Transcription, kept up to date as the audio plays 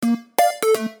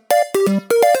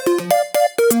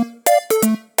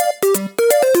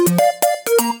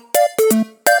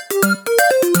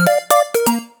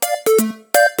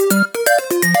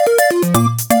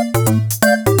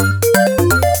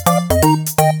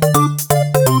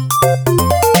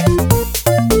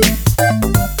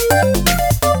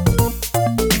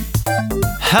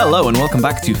Welcome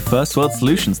back to First World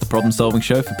Solutions, the problem-solving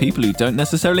show for people who don't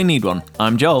necessarily need one.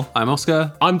 I'm Joel. I'm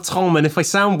Oscar. I'm Tom, and if I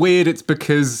sound weird, it's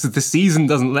because the season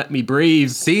doesn't let me breathe.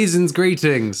 Season's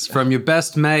greetings from your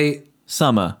best mate.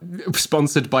 Summer.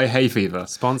 Sponsored by hay fever.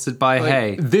 Sponsored by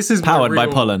Hay. This is Powered by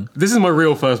pollen. This is my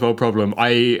real first world problem.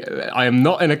 I am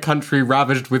not in a country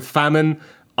ravaged with famine.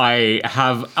 I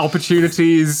have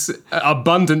opportunities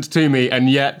abundant to me, and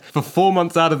yet for 4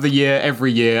 months out of the year,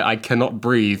 every year, I cannot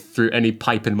breathe through any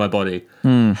pipe in my body.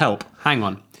 Help. Hang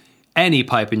on. Any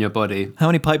pipe in your body. How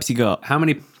many pipes you got? How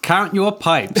many? Count your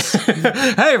pipes.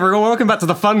 Hey everyone, welcome back to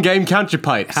the fun game Count Your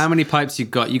Pipes. How many pipes you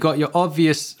got? You got your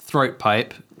obvious throat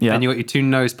pipe. Yeah. And you got your two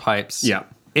nose pipes. Yeah.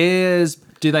 Ears.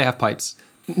 Do they have pipes?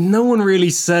 No one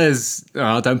really says,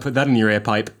 oh, don't put that in your ear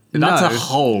pipe. That's No. a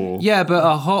hole. Yeah, but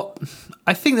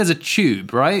I think there's a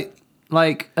tube, right?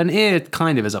 Like an ear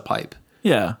kind of is a pipe.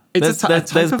 Yeah. It's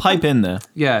There's a pipe in there.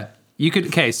 Yeah. You could.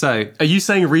 Okay, so Are you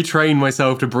saying retrain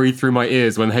myself to breathe through my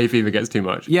ears when hay fever gets too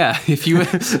much? yeah, if you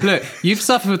look, you've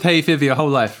suffered with hay fever your whole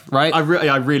life, right? I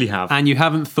really have. And you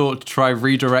haven't thought to try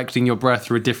redirecting your breath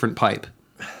through a different pipe.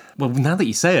 Well, now that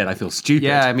you say it, I feel stupid.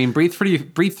 Yeah, I mean, breathe through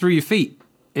your feet.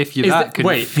 If you're that good.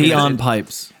 wait, Feet aren't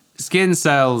pipes. Skin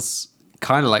cells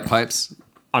kind of like pipes.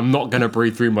 I'm not going to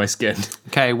breathe through my skin.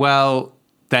 Okay, well,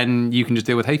 then you can just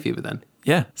deal with hay fever then.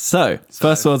 Yeah. So,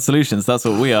 First World Solutions, that's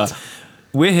what we are.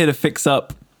 We're here to fix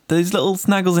up those little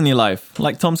snaggles in your life.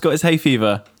 Like Tom's got his hay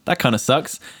fever. That kind of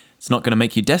sucks. It's not going to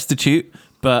make you destitute,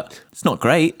 but it's not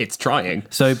great. It's trying.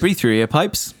 So breathe through your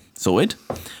pipes. Sorted.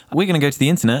 We're going to go to the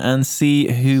internet and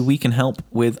see who we can help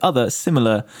with other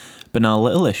similar banal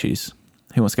little issues.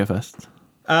 Who wants to go first?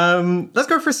 Let's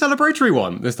go for a celebratory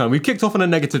one this time. We've kicked off on a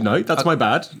negative note. That's my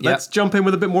bad. Let's jump in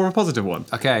with a bit more of a positive one.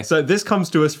 Okay. So this comes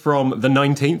to us from the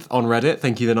 19th on Reddit.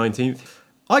 Thank you, the 19th.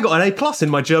 I got an A+ in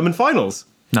my German finals.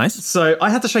 Nice. So I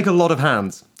had to shake a lot of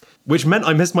hands, which meant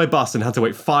I missed my bus and had to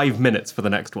wait 5 minutes for the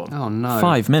next one. Oh, no.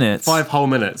 5 minutes. 5 whole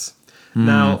minutes.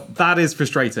 Now, that is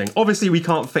frustrating. Obviously, we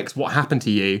can't fix what happened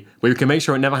to you, but we can make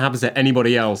sure it never happens to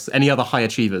anybody else, any other high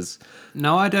achievers.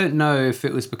 No, I don't know if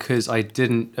it was because I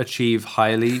didn't achieve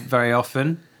highly very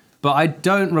often, but I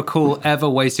don't recall ever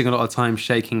wasting a lot of time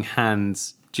shaking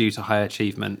hands due to high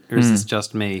achievement. Or is this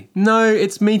just me? No,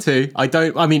 it's me too.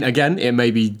 I mean, again, it may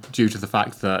be due to the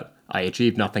fact that I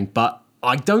achieved nothing, but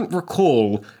I don't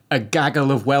recall a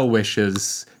gaggle of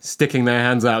well-wishers sticking their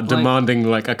hands out, demanding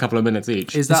like a couple of minutes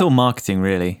each. Is It's that all marketing,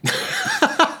 really.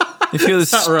 If you're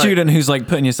the right? student who's like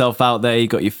putting yourself out there, you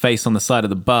got your face on the side of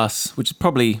the bus, which is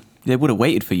probably, they would have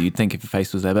waited for you, you'd think, if your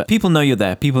face was there. But people know you're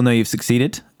there. People know you've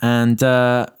succeeded. And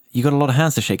you got a lot of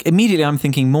hands to shake. Immediately, I'm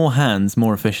thinking more hands,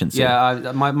 more efficiency.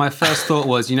 Yeah, my first thought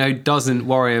was, who doesn't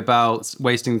worry about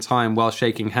wasting time while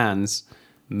shaking hands?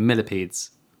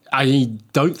 Millipedes. I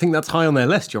don't think that's high on their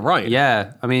list, you're right.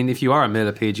 Yeah, I mean, if you are a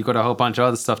millipede, you've got a whole bunch of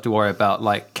other stuff to worry about,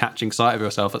 like catching sight of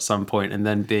yourself at some point and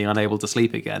then being unable to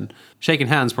sleep again. Shaking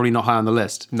hands probably not high on the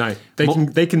list. No,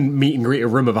 they can meet and greet a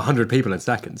room of 100 people in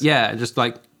seconds. Yeah, just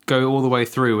like go all the way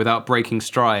through without breaking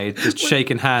stride, just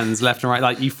shaking hands left and right.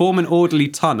 Like you form an orderly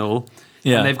tunnel,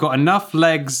 and they've got enough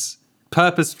legs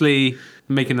purposefully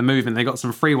making the movement. They've got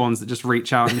some free ones that just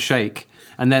reach out and shake.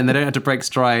 And then they don't have to break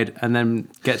stride and then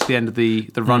get to the end of the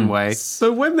runway.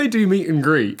 So when they do meet and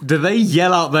greet, do they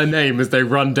yell out their name as they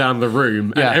run down the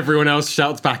room and everyone else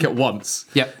shouts back at once?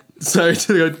 Yep. So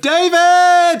to go,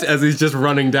 David! As he's just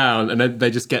running down, and then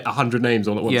they just get 100 names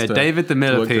all at once. Yeah, David the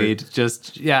millipede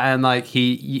and like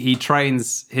he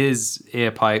trains his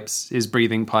ear pipes, his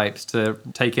breathing pipes to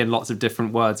take in lots of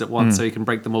different words at once so he can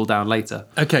break them all down later.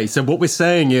 Okay, so what we're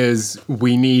saying is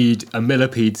we need a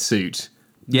millipede suit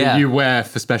that you wear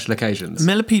for special occasions.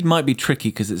 Millipede might be tricky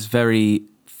because it's very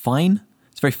fine.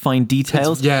 It's very fine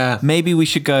details. Yeah. Maybe we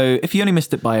should go, if you only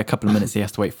missed it by a couple of minutes, he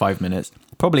has to wait 5 minutes.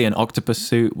 Probably an octopus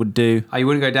suit would do. Oh, you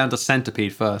wouldn't go down to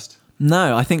centipede first?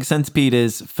 No, I think centipede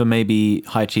is for maybe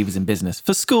high achievers in business.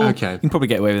 For school, you can probably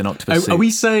get away with an octopus suit. Are we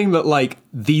saying that, like,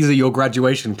 these are your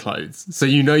graduation clothes? So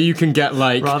you can get,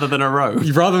 like... Rather than a robe.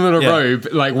 Rather than a robe,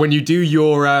 like, when you do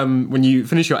your... when you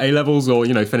finish your A-levels or,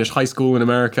 finish high school in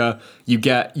America, you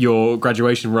get your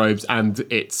graduation robes and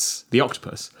it's the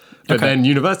octopus. But then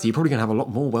university, you're probably going to have a lot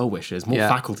more well-wishers, more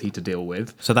faculty to deal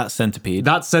with. So that's centipede.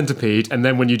 That's centipede. And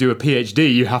then when you do a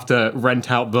PhD, you have to rent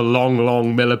out the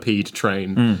long millipede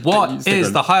train. What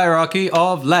is the hierarchy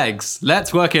of legs?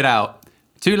 Let's work it out.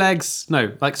 2 legs?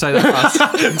 No, like, so that's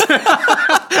us.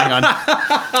 Hang on.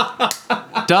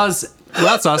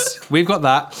 That's us. We've got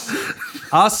that.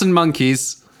 Us and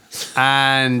monkeys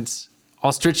and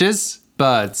ostriches,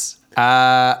 birds.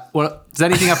 Well, does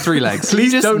anything have 3 legs?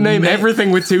 Please don't name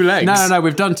everything with 2 legs. No,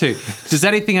 we've done 2. Does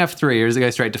anything have 3 or does it go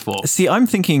straight to 4? See, I'm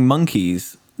thinking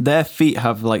monkeys, their feet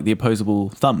have like the opposable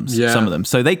thumbs, some of them.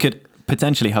 So they could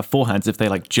potentially have 4 hands if they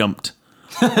like jumped.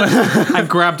 And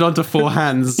grabbed onto 4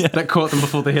 hands that caught them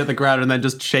before they hit the ground and then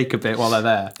just shake a bit while they're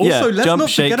there. Also, let's jump, not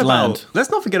shake, forget land. let's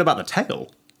not forget about the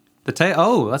tail. The tail.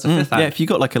 Oh, that's a 5th hand. Yeah, if you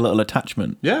got like a little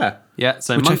attachment. Yeah. Yeah,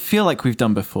 so Which I feel like we've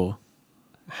done before.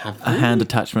 A hand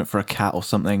attachment for a cat or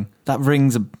something. That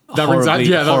rings a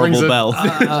horrible bell.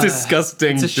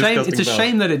 Disgusting. It's a shame. It's a bell.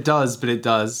 shame that it does, but it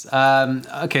does.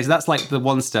 Okay, so that's like the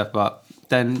one step up.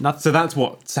 Then nothing. So that's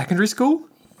what, secondary school?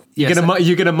 You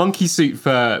Yeah, get a monkey suit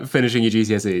for finishing your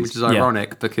GCSEs. which is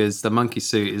ironic because the monkey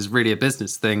suit is really a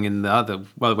business thing in the other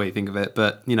way you think of it.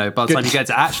 But by the time you get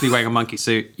to actually wearing a monkey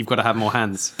suit, you've got to have more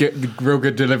hands. Get real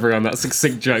good delivery on that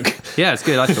succinct joke. Yeah, it's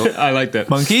good. I thought I liked it.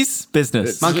 Monkeys,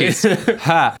 business. monkeys.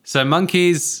 Ha. So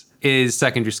monkeys is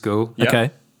secondary school. Yep.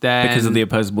 Okay. Then Because of the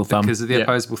opposable thumb. Because of the Yeah.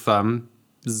 opposable thumb.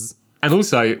 Zzz. And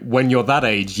also, when you're that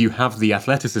age, you have the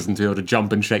athleticism to be able to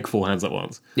jump and shake 4 hands at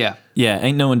once. Yeah. Yeah,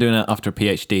 ain't no one doing it after a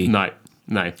PhD. No,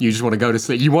 you just want to go to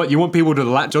sleep. You want people to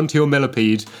latch onto your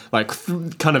millipede, like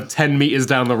kind of 10 meters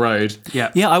down the road. Yeah.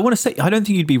 Yeah, I want to say, I don't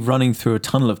think you'd be running through a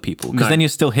tunnel of people because No. then you're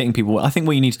still hitting people. I think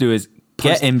what you need to do is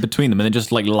get in between them and then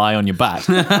just like lie on your back.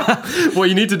 What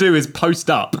you need to do is post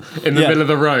up in the middle of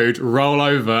the road, roll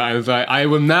over, and it's like, I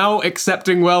am now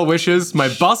accepting well wishes. My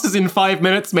bus is in 5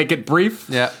 minutes. Make it brief.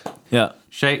 Yeah. Yeah.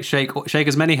 Shake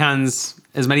as many hands,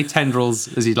 as many tendrils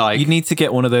as you'd like. You'd need to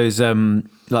get one of those,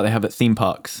 like they have at theme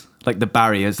parks, like the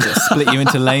barriers that split you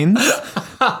into lanes.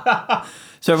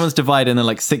 So everyone's divided and then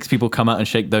like 6 people come out and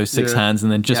shake those 6 hands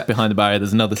and then just behind the barrier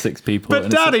there's another 6 people. But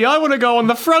and it's Daddy, I want to go on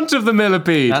the front of the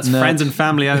millipede. That's friends and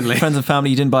family only. friends and family,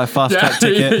 you didn't buy a fast track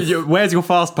ticket. Where's your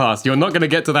fast pass? You're not going to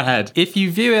get to the head. If you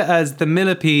view it as the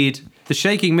millipede, the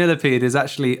shaking millipede is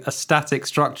actually a static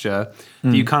structure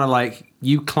that you kind of like,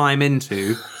 you climb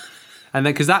into. And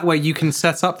then, because that way you can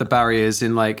set up the barriers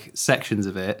in like sections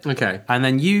of it. Okay. And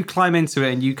then you climb into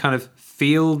it and you kind of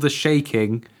feel the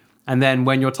shaking. And then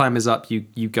when your time is up, you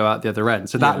go out the other end.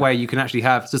 So that way you can actually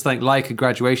have just like a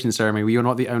graduation ceremony where you're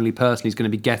not the only person who's going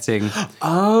to be getting.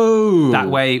 Oh. That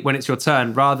way, when it's your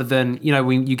turn, rather than,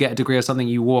 when you get a degree or something,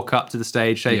 you walk up to the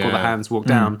stage, shake all the hands, walk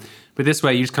down. But this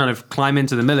way, you just kind of climb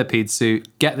into the millipede suit,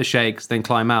 get the shakes, then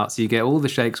climb out. So you get all the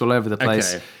shakes all over the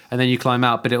place. Okay. And then you climb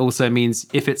out. But it also means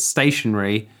if it's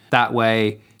stationary, that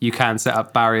way you can set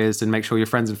up barriers and make sure your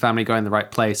friends and family go in the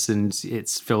right place and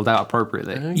it's filled out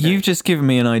appropriately. Okay. You've just given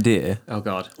me an idea. Oh,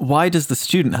 God. Why does the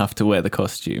student have to wear the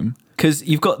costume? Because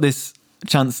you've got this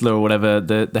chancellor or whatever,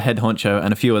 the head honcho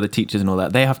and a few other teachers and all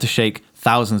that. They have to shake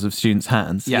thousands of students'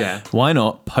 hands. Yeah. Why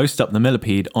not post up the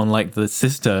millipede on like the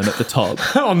cistern at the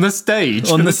top? On the stage.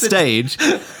 On the stage,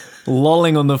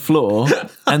 lolling on the floor,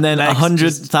 and then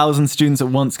 100,000 students at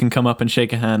once can come up and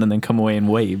shake a hand and then come away in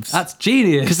waves. That's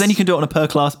genius. Because then you can do it on a per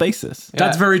class basis.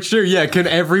 That's very true. Yeah. Can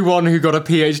everyone who got a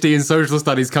PhD in social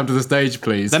studies come to the stage,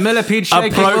 please? The millipede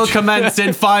shaking will commence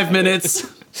in 5 minutes.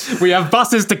 We have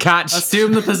buses to catch.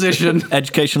 Assume the position.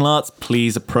 Educational arts,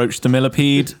 please approach the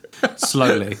millipede.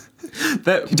 Slowly. You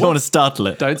don't want to startle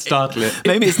it. Don't startle it.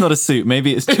 Maybe it's not a suit.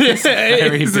 Maybe it's just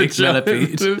Very It's a big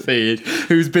millipede. millipede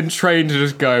who's been trained to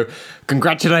just go,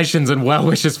 congratulations and well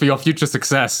wishes for your future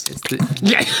success.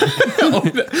 Yeah.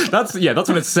 That's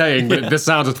what it's saying, but this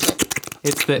sounds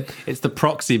It's the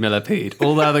proxy millipede.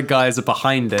 All the other guys are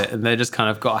behind it, and they just kind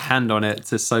of got a hand on it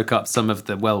to soak up some of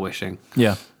the well wishing.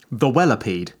 yeah. the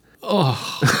wellipede.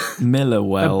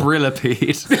 Millerwell.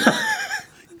 Brillipede.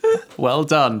 Well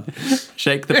done.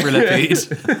 Shake the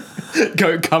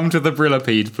brillipede. Come to the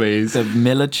brillipede, please. The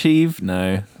Millachieve?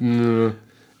 No.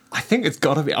 I think it's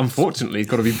got to be, unfortunately, it's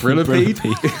got to be brillipede.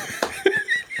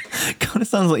 God, it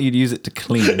sounds like you'd use it to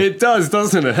clean. It does,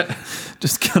 doesn't it?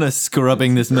 Just kind of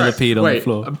scrubbing this millipede on the Wait,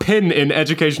 floor. a pin in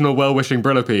educational well-wishing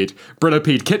brillipede.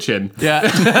 Brillipede kitchen. Yeah.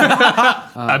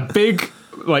 A big,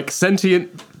 like,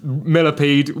 sentient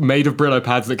millipede made of Brillo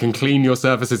pads that can clean your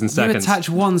surfaces in You seconds. attach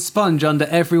one sponge under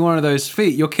every one of those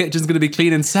feet, your kitchen's going to be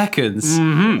clean in seconds.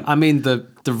 Mm-hmm. I mean, the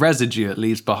residue it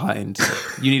leaves behind.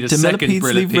 You need a Do second millipedes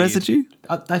brillipede. leave residue?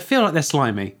 I feel like they're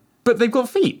slimy. But they've got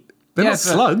feet. They're Yeah, not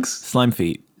but- slugs. Slime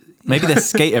feet. Maybe they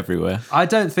skate everywhere. I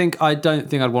don't think I'd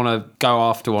want to go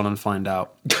after one and find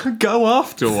out. Go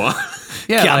after one.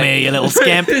 Yeah, Come like- here, you little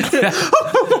scamp.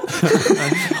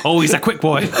 Oh, he's a quick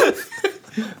boy.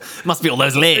 Must be all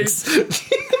those legs.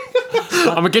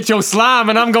 I'm gonna get your slime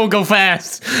and I'm gonna go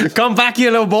fast. Come back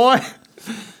here, little boy.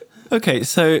 Okay,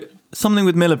 so something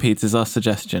with millipedes is our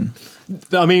suggestion.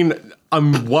 I mean,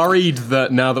 I'm worried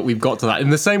that now that we've got to that, in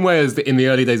the same way as in the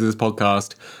early days of this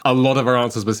podcast, a lot of our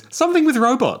answers was something with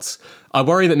robots. I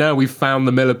worry that now we've found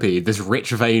the millipede, this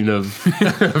rich vein of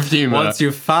humour. Once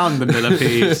you've found the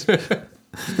millipede.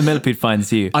 The millipede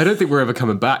finds you. I don't think we're ever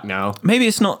coming back now. Maybe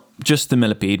it's not just the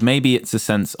millipede. Maybe it's a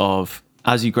sense of,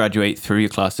 as you graduate through your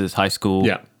classes, high school,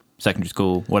 secondary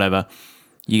school, whatever,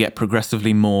 you get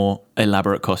progressively more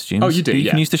elaborate costumes. Oh, you do, that you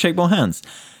can use to shake more hands.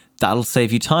 That'll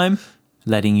save you time,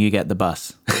 letting you get the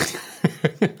bus.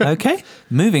 Okay,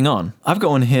 moving on. I've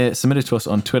got one here submitted to us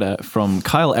on Twitter from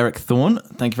Kyle Eric Thorne.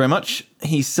 Thank you very much.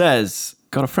 He says,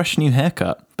 got a fresh new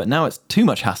haircut, but now it's too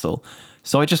much hassle.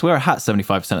 So I just wear a hat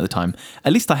 75% of the time.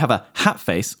 At least I have a hat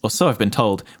face, or so I've been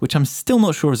told, which I'm still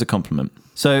not sure is a compliment.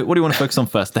 So what do you want to focus on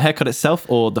first? The haircut itself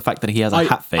or the fact that he has a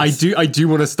hat face? I do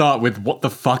want to start with what the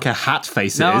fuck a hat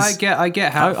face No, is. I get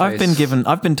hat face.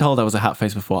 I've been told I was a hat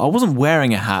face before. I wasn't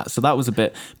wearing a hat, so that was a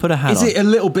bit, put a hat on. Is it a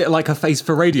little bit like a face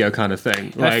for radio kind of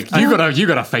thing? Like, you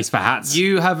got a face for hats.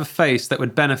 You have a face that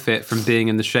would benefit from being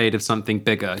in the shade of something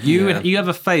bigger. You have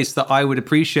a face that I would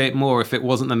appreciate more if it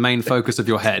wasn't the main focus of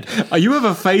your head. You have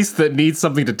a face that needs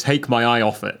something to take my eye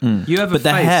off it. You have but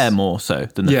the hair more so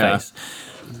than the face.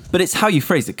 But it's how you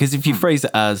phrase it, because if you phrase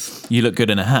it as you look good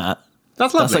in a hat,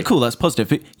 that's lovely. That's like cool, that's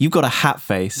positive. You've got a hat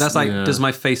face. That's like, does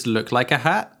my face look like a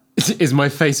hat? Is my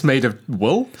face made of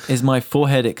wool? Is my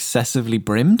forehead excessively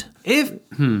brimmed?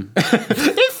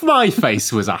 If my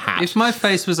face was a hat. If my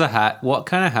face was a hat, what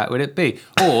kind of hat would it be?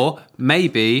 Or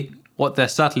maybe what they're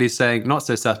subtly saying, not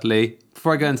so subtly,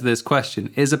 before I go into this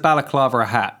question, is a balaclava a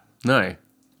hat? No.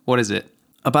 What is it?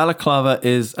 A balaclava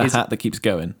is a hat that keeps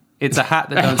going. It's a hat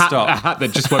that don't stop. A hat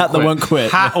that just won't Hat quit. that won't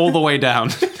quit. Hat all the way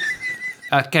down.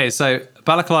 Okay, so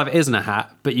balaclava isn't a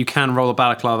hat, but you can roll a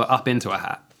balaclava up into a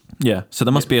hat. Yeah, so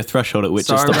there must be a threshold at which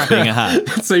So it I stops reckon- being a hat.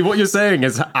 So what you're saying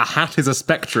is a hat is a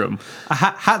spectrum.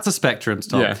 Hat's a spectrum,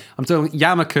 Tom. Yeah. I'm talking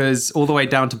yarmulkes all the way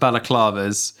down to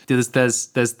balaclavas.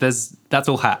 There's that's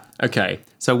all hat. Okay.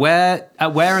 So where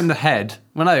in the head?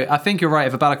 Well, no, I think you're right.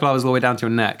 If a balaclava is all the way down to your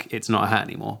neck, it's not a hat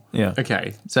anymore. Yeah.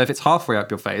 Okay. So if it's halfway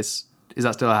up your face, is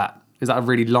that still a hat? Is that a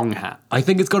really long hat? I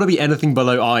think it's got to be anything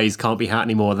below eyes can't be hat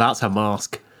anymore. That's a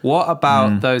mask. What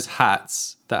about those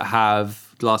hats that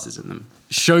have glasses in them?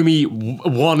 Show me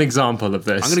one example of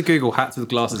this. I'm going to Google hats with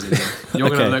glasses in them. You're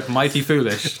going to look mighty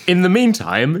foolish. In the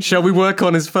meantime, shall we work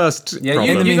on his first problem?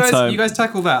 in the meantime, you guys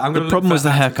tackle that. I'm going The problem was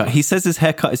the haircut. He says his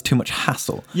haircut is too much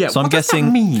hassle. Yeah, so I'm what does that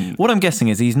guessing. mean? What I'm guessing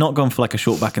is he's not gone for like a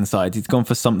short back and sides. He's gone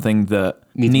for something that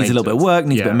needs a little bit of maintenance. work,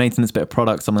 needs a bit of Yeah. maintenance, a bit of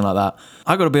product, something like that.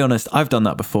 I got to be honest. I've done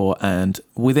that before, and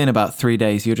within about 3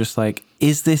 days, you're just like,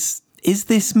 is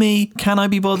this me? Can I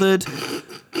be bothered?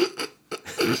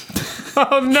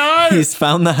 Oh no! He's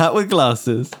found the hat with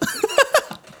glasses.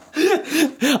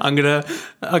 I'm gonna.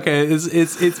 Okay, it's.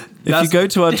 If you go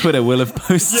to our Twitter, we'll have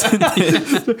posted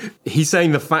it. He's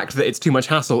saying the fact that it's too much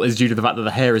hassle is due to the fact that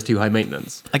the hair is too high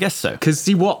maintenance. I guess so. Because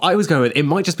see, what I was going with, it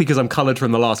might just be because I'm coloured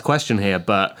from the last question here,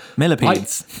 but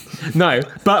Millipedes. no,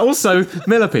 but also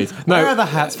millipedes. No, Where are the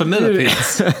hats for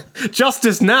millipedes?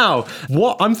 Justice now.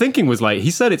 What I'm thinking was like, he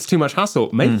said it's too much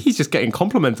hassle. Maybe he's just getting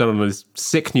complimented on his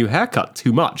sick new haircut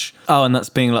too much. Oh, and that's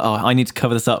being like, oh, I need to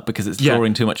cover this up because it's Yeah.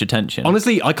 drawing too much attention.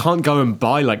 Honestly, I can't go and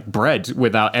buy like bread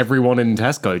without everyone in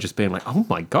Tesco just being like, oh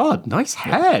my God, nice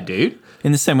hair, dude.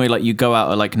 In the same way, like you go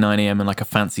out at like 9 a.m. in like a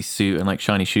fancy suit and like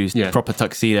shiny shoes, Yeah. proper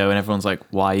tuxedo, and everyone's like,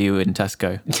 "Why are you in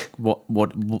Tesco?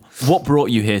 what brought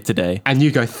you here today?" And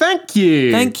you go, thank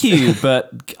you. Thank you,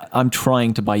 but I'm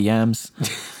trying to buy yams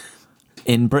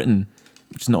in Britain,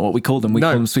 which is not what we call them. We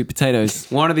call them sweet potatoes.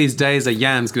 One of these days, a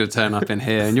yam's going to turn up in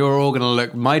here, and you're all going to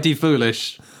look mighty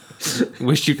foolish.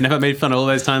 Wish you'd never made fun of all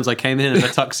those times I came in a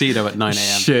tuxedo at 9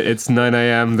 a.m. Shit, it's 9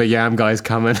 a.m. The yam guy's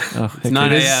coming. It's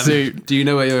 9 a.m. suit. Do you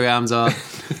know where your yams are?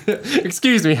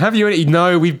 Excuse me, have you any?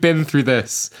 No, we've been through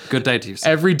this. Good day to you.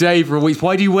 Every day for a week.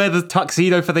 Why do you wear the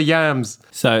tuxedo for the yams?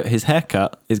 So his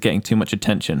haircut is getting too much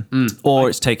attention, or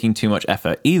it's taking too much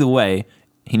effort. Either way,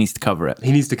 he needs to cover it.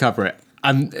 He needs to cover it.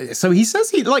 And so he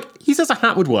says a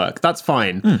hat would work. That's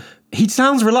fine. He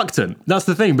sounds reluctant. That's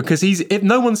the thing, because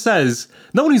no one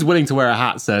who's willing to wear a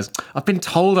hat says, I've been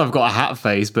told I've got a hat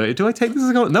face, but do I take this as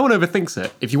a compliment? No one overthinks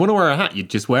it. If you want to wear a hat, you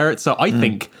just wear it. So I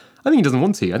think he doesn't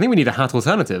want to. I think we need a hat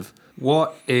alternative.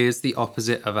 What is the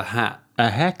opposite of a hat? A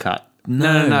haircut.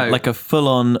 No. Like a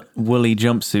full-on woolly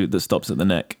jumpsuit that stops at the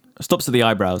neck, stops at the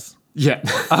eyebrows. Yeah.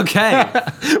 Okay.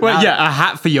 Well, yeah, a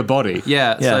hat for your body.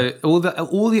 Yeah. Yeah. So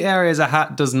all the areas a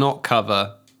hat does not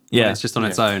cover. Yeah. It's just on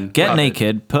its own. Get Covered.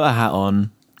 naked, put a hat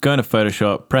on, go into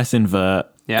Photoshop, press invert.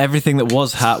 Yeah. Everything that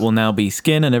was hat will now be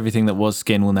skin, and everything that was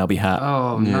skin will now be hat.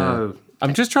 Oh no.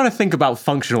 I'm just trying to think about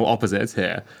functional opposites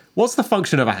here. What's the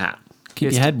function of a hat? Keep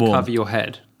It's your head to warm. cover your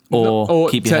head. Or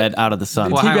keep your head out of the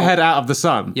sun. Well, Keep hang your on. head out of the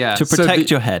sun. Yeah. To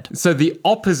protect your head. So the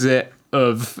opposite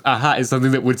of a hat is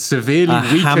something that would severely A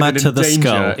weaken hammer and to the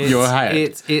endanger skull. your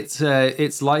head.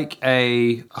 It's like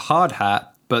a hard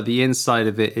hat, but the inside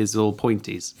of it is all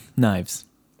pointies. Knives.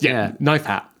 Yeah. Knife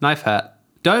hat. Knife hat.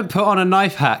 Don't put on a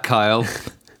knife hat, Kyle.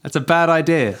 That's a bad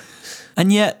idea.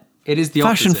 And yet, It is the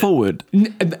fashion opposite. forward.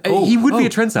 He would be a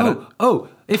trendsetter.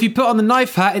 If you put on the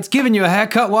knife hat, it's giving you a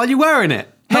haircut while you're wearing it.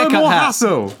 No Haircut more hat.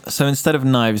 hassle. So instead of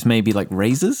knives, maybe like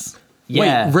razors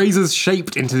Yeah. Wait, razors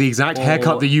shaped into the exact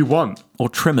haircut that you want. or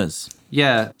trimmers.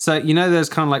 Yeah. So you know there's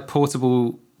kind of like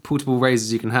portable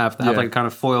razors you can have that have Yeah. like a kind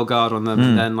of foil guard on them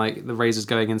and then like the razors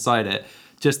going inside it.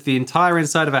 Just the entire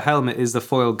inside of a helmet is the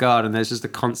foil guard and there's just a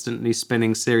constantly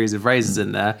spinning series of razors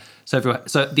in there. So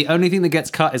the only thing that gets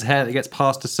cut is hair that gets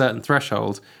past a certain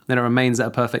threshold, then it remains at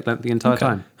a perfect length the entire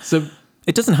time. So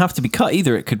It doesn't have to be cut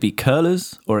either. It could be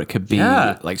curlers or it could be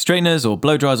Yeah. like straighteners or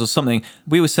blow dries or something.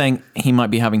 We were saying he might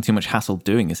be having too much hassle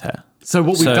doing his hair. what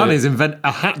we've So- done is invent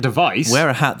a hat device. Wear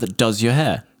a hat that does your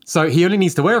hair. So he only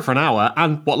needs to wear it for an hour,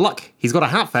 and what luck? He's got a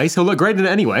hat face. He'll look great in it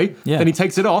anyway. Yeah. Then he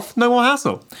takes it off. No more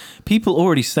hassle. People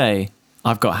already say,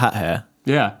 I've got hat hair.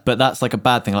 Yeah. But that's like a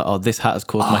bad thing. Like, oh, this hat has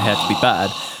caused my hair to be bad.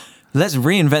 Let's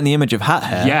reinvent the image of hat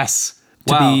hair Yes.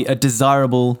 to Wow. be a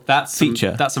desirable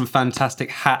feature. That's some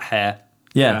fantastic hat hair.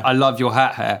 yeah. I love your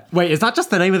hat hair. Wait, is that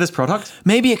just the name of this product?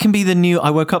 Maybe it can be the new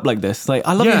I woke up like this. Like,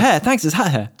 I love Yeah. your hair. Thanks, it's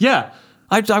hat hair. Yeah.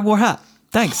 I wore hat.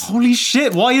 Thanks. Holy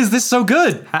shit, why is this so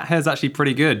good? Hat hair's actually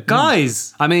pretty good.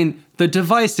 Guys. I mean, the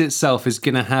device itself is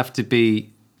going to have to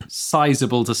be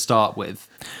sizable to start with.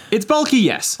 It's bulky,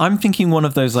 yes. I'm thinking one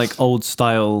of those like old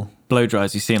style blow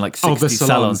dries you see in like 60s the salons,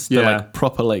 salons. They're yeah. like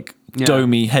proper like Yeah.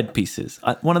 domey headpieces.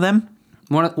 One of them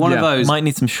One of Yeah. those. might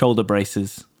need some shoulder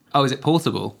braces. Oh, is it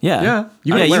portable? Yeah. Yeah, you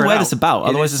You, can wear it wear out. this about,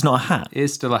 otherwise is- it's not a hat. It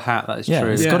is still a hat, that is Yeah,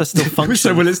 true. it's got to still function.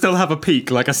 So will it still have a peak,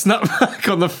 like a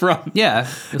snapback on the front? Yeah.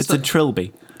 It's a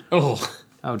trilby. Oh.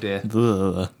 Oh dear.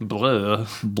 Ugh. Blur.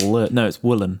 Blur. No, it's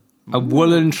woolen. A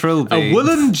woolen trilby. A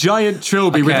woolen giant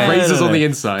trilby with Okay. razors No, on no. the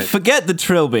inside. Forget the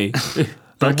trilby.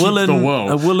 But keep the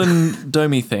world. a woolen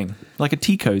domey thing, like a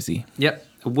tea cozy, Yep.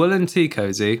 A woolen tea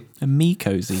cozy. a me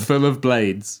cozy. Full of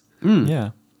blades. Yeah,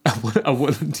 A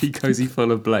woolen tea cozy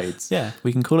full of blades. yeah.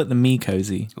 We can call it the me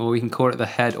cozy. Or we can call it the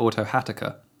head auto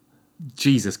hattaker.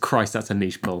 Jesus Christ, that's a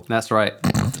niche pull. That's right.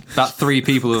 About 3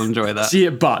 people will enjoy that.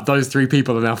 Yeah, but those 3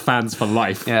 people are now fans for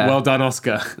life. Yeah. Well done,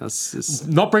 Oscar. It's,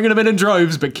 Not bringing them in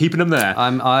droves, but keeping them there.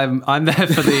 I'm there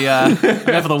for the I'm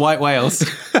there for the white whales.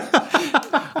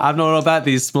 I'm not about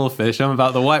these small fish. I'm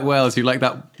about the white whales who like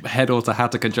that head auto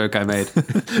hattaker joke I made.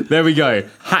 There we go.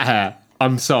 Hat hair.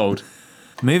 I'm sold.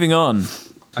 Moving on.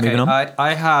 Moving on.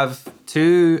 I have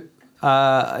 2,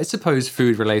 I suppose,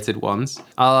 food-related ones.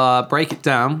 I'll break it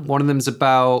down. One of them's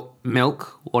about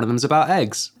milk. One of them's about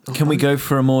eggs. Can we go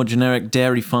for a more generic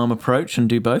dairy farm approach and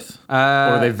do both? Or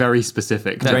are they very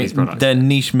specific to these products? They're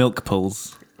niche milk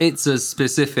pulls. It's a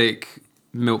specific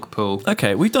milk pool.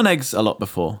 Okay, we've done eggs a lot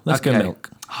before. Let's go Okay. milk.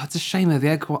 Oh, it's a shame that the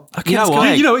egg one. Okay, you know let's go what?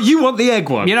 egg. You know what? You want the egg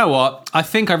one. You know what? I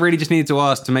think I really just needed to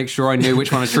ask to make sure I knew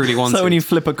which one I truly wanted. So when you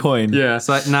flip a coin. Yeah.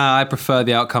 So nah, I prefer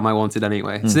the outcome I wanted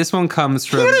anyway. So this one comes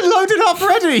from. Get it loaded up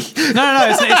ready.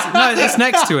 It's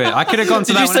next to it. I could have gone to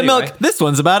Did that you one say anyway. milk? This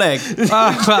one's about egg.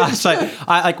 Well, it's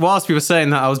like whilst we were saying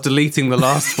that, I was deleting the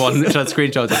last one, which I'd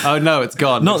screenshotted. Oh no, it's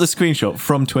gone. Not the screenshot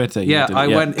from Twitter. You Yeah, did it, I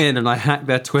went in and I hacked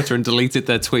their Twitter and deleted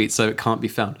their tweets so it can't be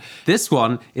found. This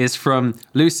one is from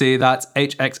Lucy, that's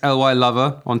HXLY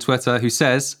Lover on Twitter, who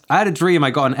says, I had a dream I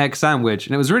got an egg sandwich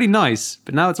and it was really nice,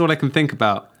 but now it's all I can think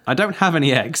about. I don't have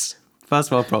any eggs.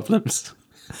 First world problems.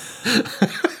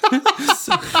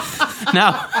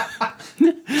 Now,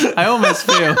 I almost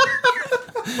feel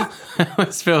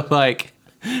like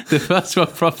the first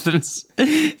world problems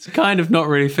is kind of not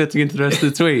really fitting into the rest of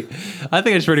the tweet. I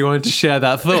think I just really wanted to share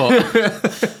that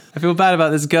thought. I feel bad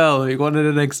about this girl who wanted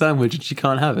an egg sandwich and she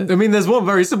can't have it. I mean, there's one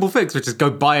very simple fix, which is go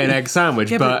buy an egg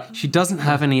sandwich. Yeah, but she doesn't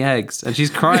have any eggs and she's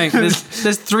crying. There's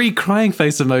 3 crying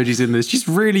face emojis in this. She's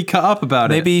really cut up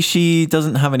about it. Maybe she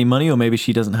doesn't have any money, or maybe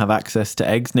she doesn't have access to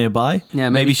eggs nearby. Yeah,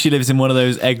 maybe maybe- she lives in one of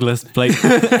those eggless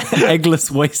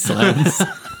wastelands.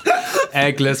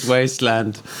 Eggless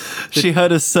wasteland. She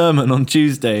heard a sermon on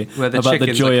Tuesday Where the about the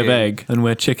chickens joy are of king. egg and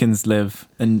where chickens live,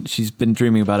 and she's been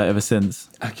dreaming about it ever since.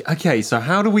 Okay, so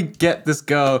how do we get this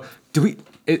girl?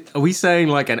 Are we saying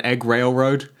like an egg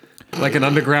railroad? Like an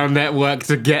underground network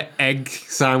to get egg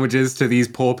sandwiches to these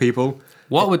poor people?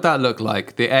 What would that look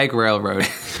like? The egg railroad.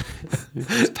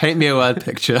 Just paint me a word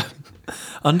picture.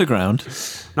 Underground.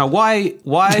 Now, why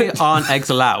aren't eggs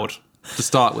allowed? to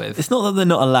start with. It's not that they're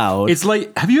not allowed. It's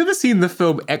like, have you ever seen the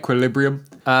film Equilibrium?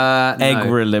 No.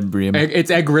 Egg-relibrium.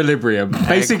 It's Equilibrium.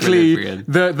 Basically,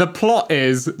 Equilibrium. the plot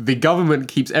is the government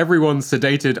keeps everyone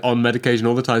sedated on medication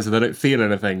all the time so they don't feel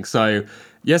anything. So,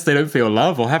 yes, they don't feel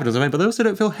love or happiness or pain, but they also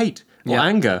don't feel hate or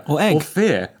anger Or egg. or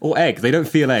fear or egg. They don't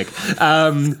feel egg.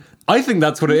 I think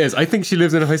that's what it is. I think she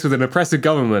lives in a place with an oppressive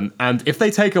government, and if they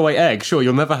take away egg, sure,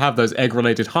 you'll never have those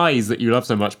egg-related highs that you love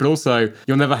so much, but also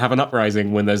you'll never have an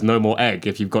uprising when there's no more egg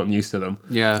if you've gotten used to them.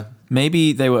 Yeah.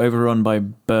 Maybe they were overrun by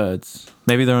birds.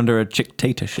 Maybe they're under a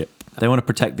dictatorship. They want to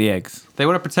protect the eggs. They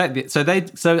want to protect the...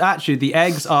 So actually, the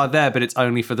eggs are there, but it's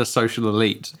only for the social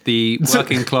elite. The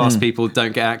working class people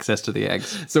don't get access to the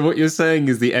eggs. So what you're saying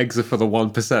is the eggs are for the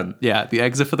 1%? Yeah, the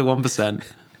eggs are for the 1%.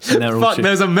 And they're all Fuck,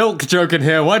 there's a milk joke in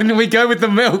here. Why didn't we go with the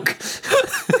milk?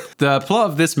 The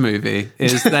plot of this movie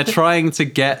is they're trying to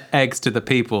get eggs to the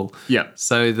people. Yeah.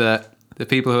 So that the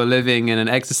people who are living in an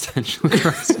existential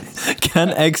crisis...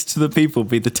 Can Eggs to the People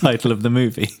be the title of the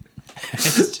movie?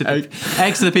 Eggs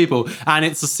to the people, and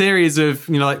it's a series of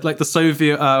like the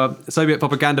Soviet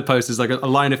propaganda posters, like a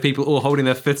line of people all holding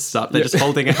their fists up. They're just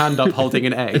holding a hand up, holding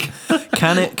an egg.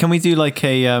 Can we do like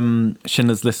a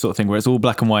Schindler's List sort of thing where it's all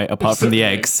black and white apart from the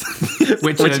eggs,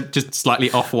 which are just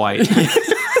slightly off white.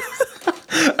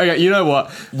 Okay, you know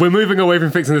what? We're moving away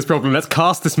from fixing this problem. Let's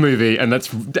cast this movie and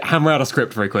let's hammer out a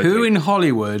script very quickly. Who in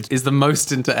Hollywood is the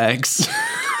most into eggs?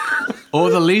 Or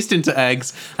the least into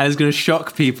eggs, and is going to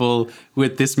shock people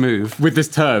with this move. With this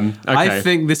turn. Okay. I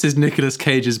think this is Nicolas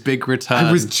Cage's big return.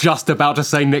 I was just about to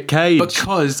say Nick Cage.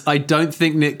 Because I don't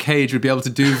think Nick Cage would be able to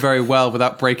do very well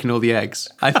without breaking all the eggs.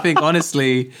 I think,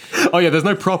 honestly... Oh, yeah, there's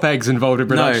no prop eggs involved in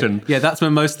production. No. Yeah, that's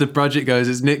where most of the budget goes,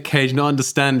 is Nick Cage not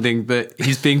understanding that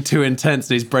he's being too intense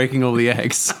and he's breaking all the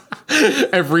eggs.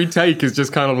 Every take is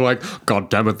just kind of like, God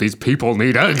damn it, these people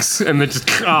need eggs. And they're just...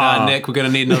 Nah, Nick, we're going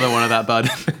to need another one of that, bud.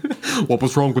 What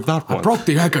was wrong with that one? I broke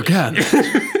the egg again.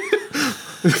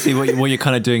 See, what you're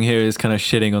kind of doing here is kind of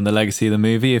shitting on the legacy of the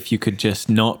movie. If you could just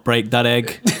not break that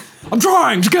egg. I'm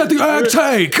trying to get the egg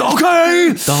take,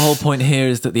 okay? The whole point here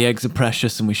is that the eggs are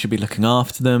precious and we should be looking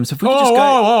after them. So if we could just go...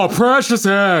 Oh, precious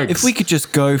eggs. If we could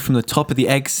just go from the top of the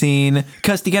egg scene...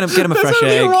 Kirsty, get him a fresh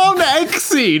There's egg. only one egg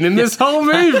scene in this whole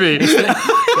movie.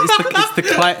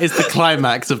 It's the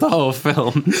climax of the whole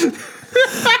film.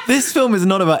 This film is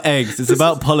not about eggs. It's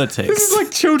about politics. This is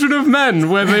like Children of Men,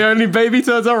 where the only baby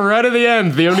turns up right at the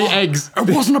end. The only eggs. It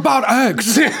wasn't about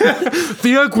eggs.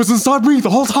 The egg was inside me the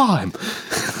whole time.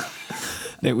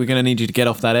 Nick, we're going to need you to get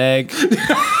off that egg.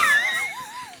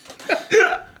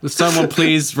 Will someone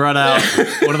please run out?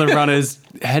 One of the runners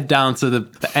head down to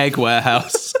the egg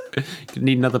warehouse. You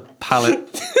need another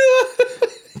pallet.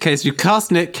 Okay, so you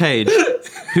cast Nick Cage.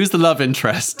 Who's the love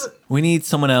interest? We need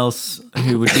someone else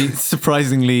who would be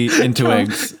surprisingly into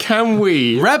eggs. Can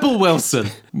we? Rebel Wilson.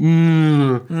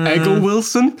 Eggle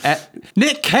Wilson?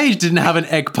 Nick Cage didn't have an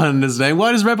egg pun in his name.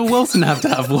 Why does Rebel Wilson have to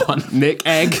have one? Nick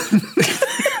Egg.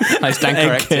 I stand Egg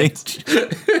corrected.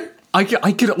 Cage. I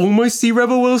could almost see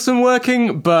Rebel Wilson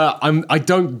working, but I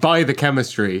don't buy the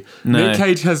chemistry. No. Nick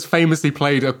Cage has famously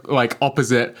played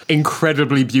opposite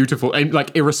incredibly beautiful and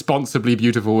irresponsibly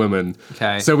beautiful women.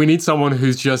 Okay. So we need someone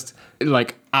who's just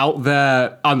out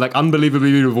there and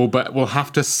unbelievably beautiful, but will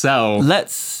have to sell.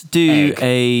 Let's do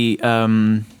a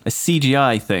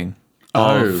CGI thing.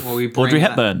 Of Well, we bring Audrey that-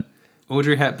 Hepburn.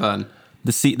 Audrey Hepburn.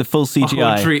 The full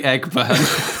CGI. Audrey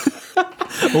Eggburn.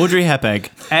 Audrey Hepburn.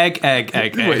 Egg.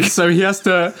 Wait, so he has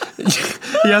to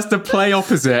play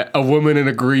opposite a woman in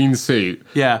a green suit.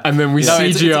 Yeah. And then we No,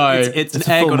 CGI. It's an It's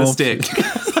a egg full on a morph. stick.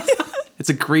 It's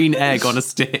a green egg on a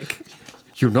stick.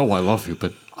 You know I love you,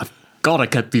 but I've got to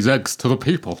get these eggs to the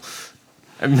people.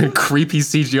 And then creepy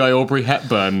CGI Aubrey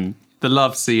Hepburn. The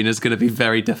love scene is going to be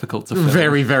very difficult to film.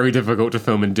 Very, very difficult to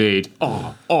film indeed.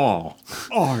 Oh,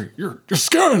 your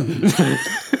skin.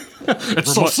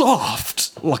 It's so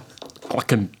soft.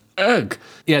 Like an egg.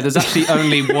 Yeah, there's actually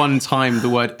only one time the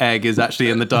word egg is actually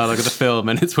in the dialogue of the film,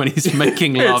 and it's when he's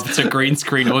making love to green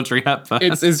screen Audrey Hepburn.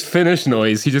 It's his Finnish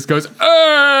noise. He just goes,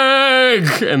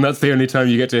 egg! And that's the only time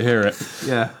you get to hear it.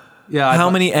 Yeah. Yeah. How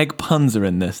many egg puns are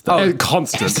in this, though?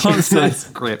 Constant. That's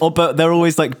great. But they're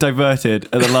always diverted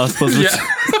at the last possible.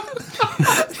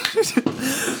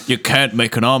 You can't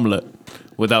make an omelette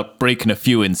without breaking a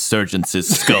few insurgents'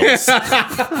 skulls.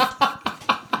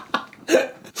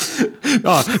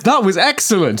 That was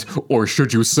excellent. Or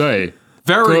should you say,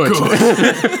 Very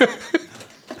good.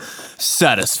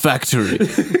 Satisfactory.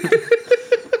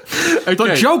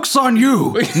 The joke's on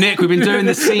you. Nick, we've been doing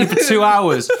this scene for 2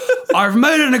 hours. I've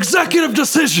made an executive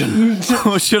decision.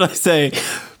 Or should I say,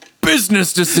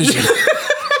 business decision?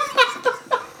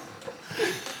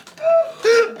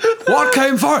 What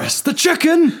came first? The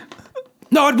chicken?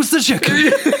 No, it was the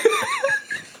chicken.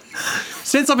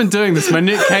 Since I've been doing this, my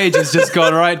Nick Cage has just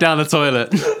gone right down the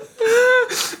toilet.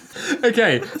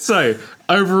 Okay, so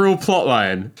overall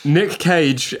plotline. Nick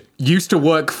Cage used to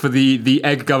work for the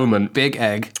egg government. Big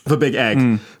Egg. For Big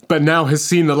Egg. But now has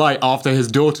seen the light after his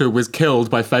daughter was killed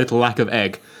by fatal lack of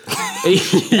egg.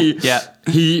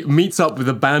 He meets up with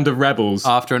a band of rebels.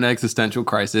 After an existential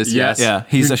crisis, yes. Yeah,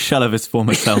 he's a shell of his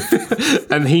former self.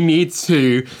 And he needs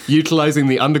to, utilizing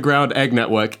the underground egg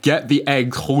network, get the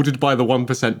eggs hoarded by the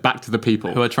 1% back to the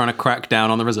people. Who are trying to crack down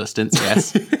on the resistance,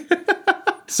 yes.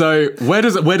 So where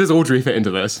does Audrey fit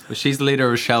into this? She's the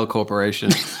leader of Shell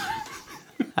Corporation.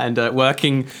 And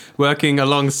working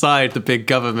alongside the big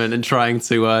government and trying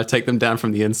to take them down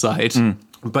from the inside.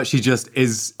 But she just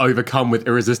is overcome with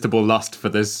irresistible lust for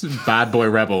this bad boy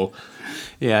rebel.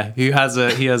 Yeah, he has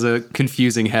a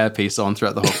confusing hairpiece on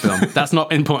throughout the whole film. That's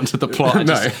not important to the plot. I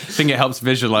just think it helps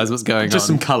visualize what's going on. Just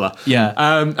some colour.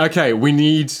 Yeah. Okay, we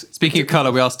need... Speaking of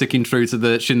colour, we are sticking true to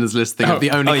the Schindler's List thing of the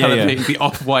only colour being the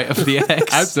off-white of the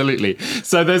eggs. Absolutely.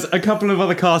 So there's a couple of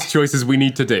other cast choices we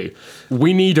need to do.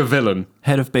 We need a villain.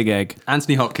 Head of Big Egg.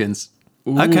 Anthony Hopkins.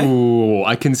 Ooh,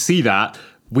 I can see that.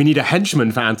 We need a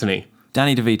henchman for Anthony.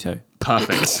 Danny DeVito.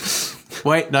 Perfect.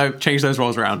 Wait, no, change those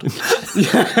roles around.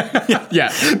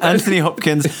 Yeah. Anthony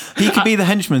Hopkins. He could be the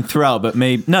henchman throughout, but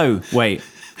maybe... No, wait.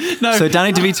 No. So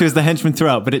Danny DeVito is the henchman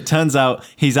throughout, but it turns out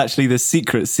he's actually the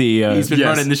secret CEO. He's been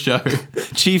running the show.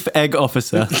 Chief Egg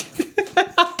Officer.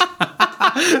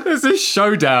 There's a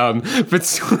showdown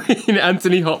between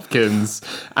Anthony Hopkins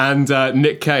and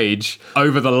Nick Cage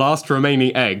over the last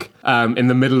remaining egg in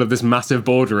the middle of this massive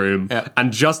boardroom. Yeah.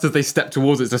 And just as they step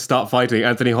towards it to start fighting,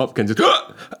 Anthony Hopkins is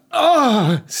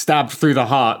stabbed through the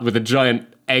heart with a giant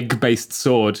egg-based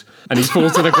sword. And he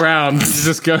falls to the ground. He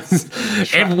just goes,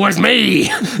 "It was me!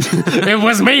 It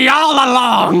was me all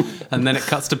along!" And then it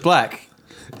cuts to black.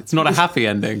 It's not a happy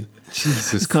ending.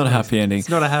 Jesus, It's not a happy ending. It's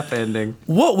not a happy ending.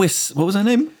 What was her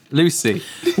name? Lucy.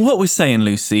 What we're saying,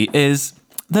 Lucy, is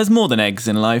there's more than eggs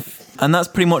in life. And that's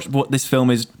pretty much what this film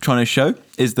is trying to show,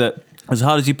 is that as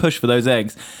hard as you push for those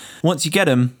eggs, once you get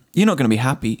them, you're not going to be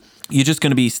happy. You're just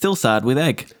going to be still sad with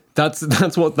egg. That's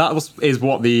what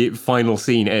the final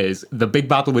scene is. The big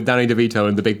battle with Danny DeVito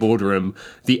in the big boardroom.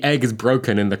 The egg is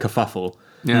broken in the kerfuffle.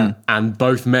 Yeah. And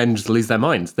both men just lose their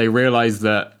minds. They realize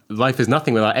that life is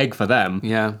nothing without egg for them.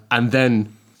 Yeah. And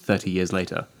then 30 years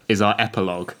later is our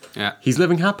epilogue. Yeah. He's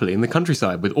living happily in the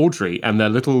countryside with Audrey and their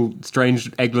little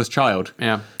strange eggless child.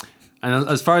 Yeah. And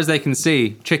as far as they can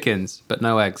see, chickens, but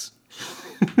no eggs.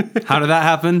 How did that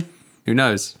happen? Who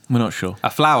knows? We're not sure. A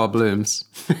flower blooms.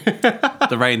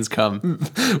 The rains come.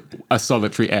 A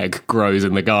solitary egg grows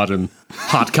in the garden.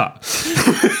 Hard cut.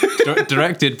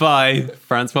 Directed by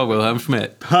Francois Wilhelm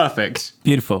Schmidt. Perfect.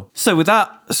 Beautiful. So with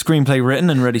that screenplay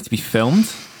written and ready to be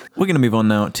filmed, we're going to move on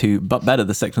now to But Better,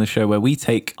 the section of the show where we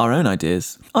take our own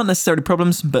ideas. Aren't necessarily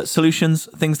problems, but solutions,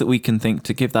 things that we can think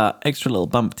to give that extra little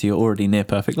bump to your already near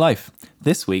perfect life.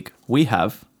 This week, we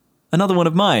have another one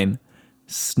of mine,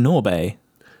 Snorbay.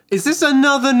 Is this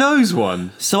another nose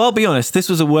one? So I'll be honest, this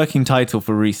was a working title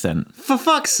for Recent. For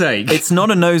fuck's sake. It's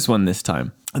not a nose one this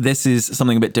time. This is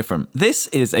something a bit different. This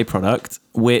is a product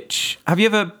which, have you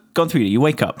ever gone through it? You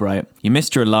wake up, right? You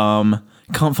missed your alarm,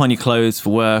 can't find your clothes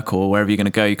for work or wherever you're going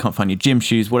to go. You can't find your gym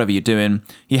shoes, whatever you're doing.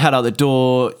 You head out the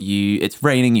door, it's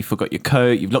raining, you forgot your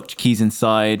coat, you've locked your keys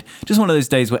inside. Just one of those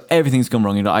days where everything's gone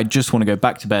wrong. You're like, I just want to go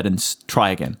back to bed and try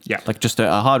again. Yeah. Like just a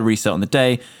hard reset on the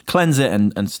day, cleanse it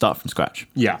and start from scratch.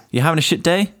 Yeah. You're having a shit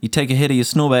day, you take a hit of your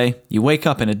Snorbay, you wake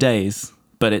up in a daze,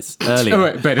 but it's early. Oh,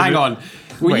 wait, but Hang on.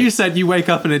 When Wait. you said you wake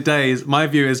up in a daze, my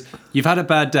view is you've had a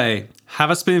bad day.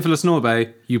 Have a spoonful of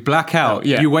Snorbay, you black out,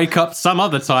 yeah. you wake up some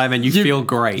other time and you feel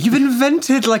great. You've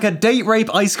invented like a date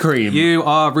rape ice cream. You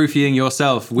are roofying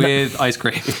yourself with ice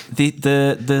cream.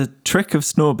 The trick of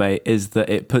Snorbay is that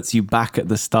it puts you back at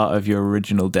the start of your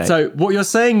original day. So what you're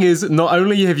saying is not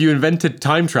only have you invented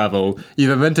time travel,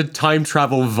 you've invented time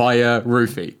travel via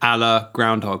roofie. A la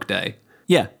Groundhog Day.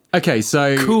 yeah. Okay,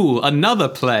 so Cool, another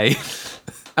play.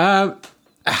 let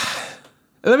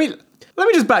me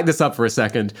just back this up for a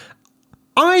second.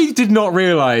 I did not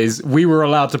realize we were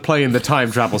allowed to play in the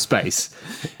time travel space.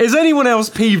 Is anyone else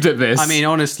peeved at this? I mean,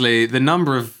 honestly, the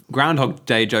number of Groundhog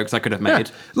Day jokes I could have made.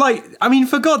 Like, I mean,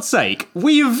 for God's sake,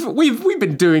 we've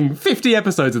been doing 50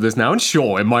 episodes of this now, and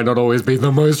sure, it might not always be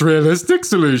the most realistic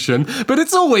solution, but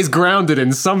it's always grounded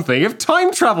in something. If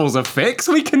time travel's a fix,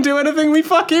 we can do anything we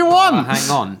fucking want.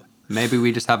 Hang on. Maybe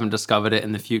we just haven't discovered it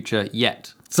in the future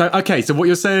yet. So, okay, so what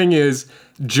you're saying is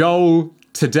Joel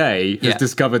today has Yeah.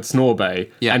 discovered Snorbay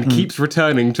Yeah. and keeps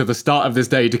returning to the start of this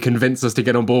day to convince us to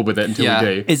get on board with it until Yeah. we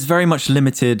do. It's very much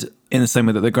limited in the same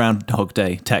way that the Groundhog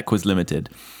Day tech was limited.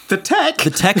 The tech! The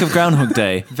tech of Groundhog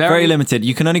Day, very, Very- limited.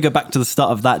 You can only go back to the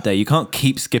start of that day. You can't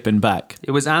keep skipping back.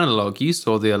 It was analog. You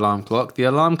saw the alarm clock. The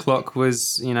alarm clock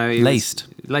was, it was Laced.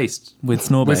 laced. With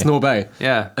Snorbay. With Snorbay.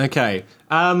 Yeah. Okay.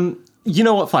 You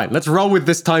know what? Fine. Let's roll with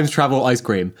this time travel ice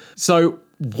cream. So,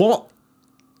 what?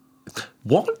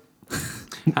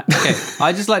 Okay.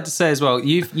 I just like to say as well,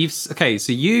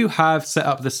 so you have set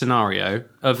up the scenario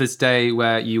of this day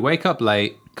where you wake up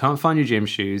late, can't find your gym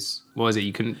shoes. What was it?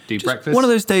 You couldn't do breakfast? One of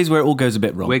those days where it all goes a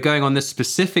bit wrong. We're going on this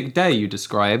specific day you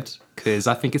described because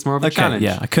I think it's more of a challenge.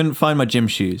 yeah. I couldn't find my gym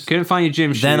shoes. Couldn't find your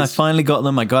gym shoes. Then I finally got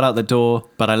them. I got out the door,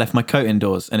 but I left my coat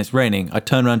indoors and it's raining. I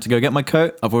turn around to go get my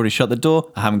coat. I've already shut the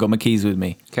door. I haven't got my keys with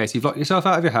me. Okay, so you've locked yourself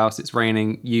out of your house. It's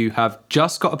raining. You have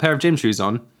just got a pair of gym shoes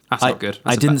on. That's not good.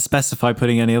 I didn't specify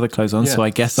putting any other clothes on, so I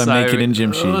guess I'm naked in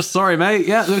gym shoes. Sorry, mate.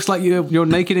 Yeah, it looks like you're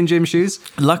naked in gym shoes.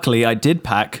 Luckily, I did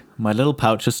pack my little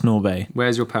pouch of Snorbay.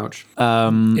 Where's your pouch?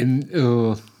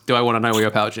 Oh. Do I want to know where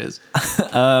your pouch is?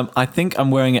 I think I'm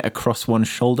wearing it across one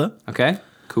shoulder, Okay,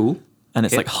 cool. and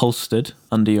it's Yeah. like holstered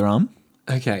under your arm.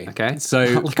 Okay. Okay,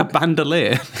 So, like a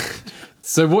bandolier.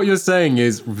 so what you're saying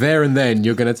is there and then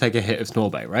you're going to take a hit of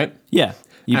Snorbay, right? Yeah.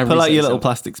 You And pull out reset your little yourself.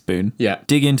 plastic spoon. Yeah.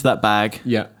 Dig into that bag.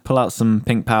 Yeah. Pull out some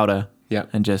pink powder. Yeah.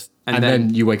 And just And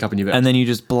then you wake up in your bed. and then you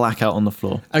just black out on the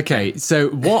floor. Okay, so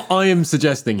what I am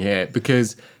suggesting here,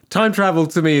 because time travel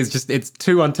to me is it's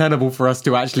too untenable for us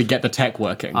to actually get the tech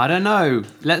working. I don't know.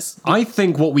 I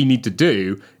think what we need to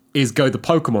do is go the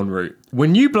Pokemon route.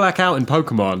 When you black out in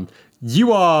Pokemon,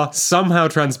 you are somehow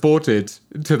transported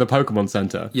to the Pokemon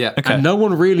Center. Yeah. Okay. And no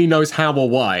one really knows how or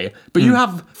why, but you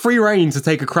have free reign to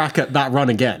take a crack at that run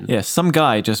again. Yeah, some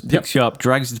guy just picks you up,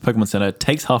 drags you to the Pokemon Center,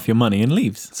 takes half your money, and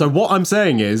leaves. So what I'm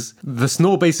saying is the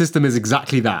Snorbay system is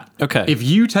exactly that. Okay. If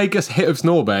you take a hit of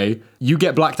Snorbay, you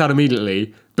get blacked out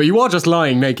immediately, but you are just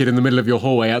lying naked in the middle of your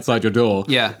hallway outside your door.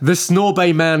 Yeah. The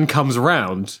Snorbay man comes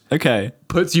around, Okay.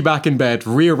 puts you back in bed,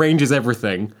 rearranges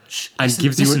everything, and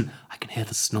gives you I can hear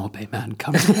the Snorbay man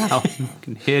coming out. I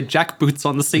can hear jackboots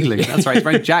on the ceiling. That's right, it's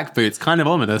very jackboots. Kind of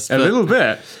ominous. a little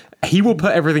bit. He will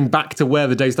put everything back to where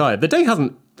the day started. The day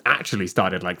hasn't actually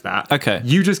started like that. Okay.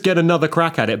 You just get another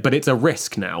crack at it, but it's a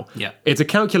risk now. Yeah. It's a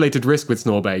calculated risk with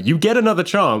Snorbay. You get another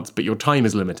chance, but your time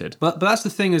is limited. But that's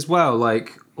the thing as well.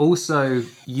 Like, also,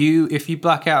 if you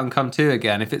black out and come to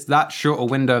again, if it's that short a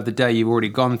window of the day you've already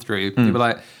gone through, you'll be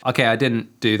like, okay, I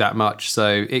didn't do that much.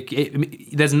 So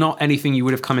there's not anything you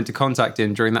would have come into contact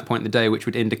in during that point in the day which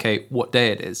would indicate what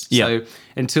day it is. Yeah. So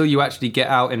until you actually get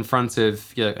out in front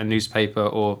of a newspaper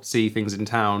or see things in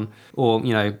town or,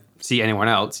 see anyone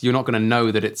else, you're not going to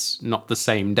know that it's not the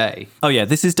same day. Oh yeah,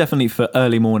 this is definitely for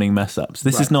early morning mess ups.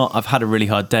 This is Right. not, I've had a really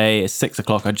hard day, it's 6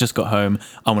 o'clock, I just got home,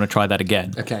 I want to try that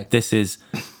again. Okay. This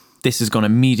has gone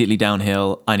immediately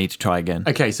downhill, I need to try again.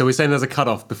 Okay, so we're saying there's a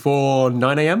cutoff before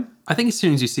 9 a.m.? I think as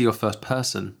soon as you see your first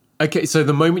person, Okay, so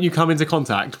the moment you come into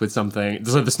contact with something,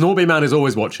 so the Snorbay man is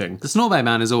always watching. the Snorbay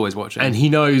man is always watching. And he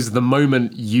knows the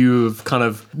moment you've kind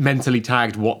of mentally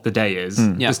tagged what the day is,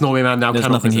 the Yeah. Snorbay man now There's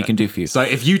cannot nothing he visit. can do for you. So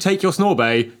if you take your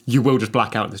Snorbay, you will just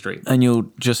black out in the street. And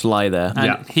you'll just lie there. And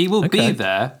Yeah. he will Okay. be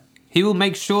there. He will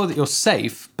make sure that you're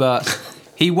safe, but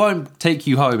he won't take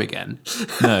you home again.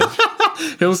 No.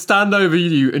 He'll stand over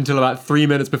you until about 3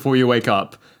 minutes before you wake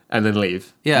up and then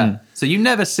leave. Yeah. So you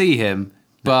never see him,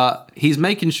 but he's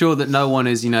making sure that no one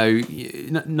is,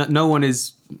 no one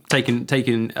is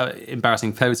taking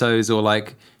embarrassing photos or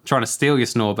like trying to steal your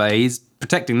Snorbay. He's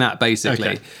protecting that basically.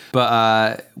 Okay.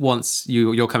 But once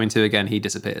you're coming to again, he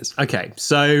disappears. Okay,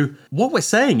 so what we're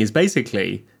saying is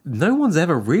basically no one's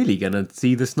ever really going to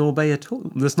see the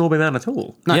Snorbay man at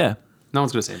all. No, Yeah. no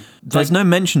one's going to see him. There's no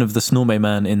mention of the Snorbay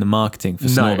man in the marketing for No,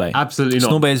 Snorbay. absolutely not.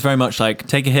 Snorbay is very much like,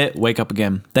 take a hit, wake up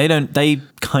again. They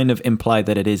kind of imply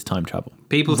that it is time travel.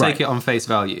 People Right. take it on face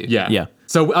value. Yeah. Yeah.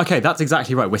 So, okay, that's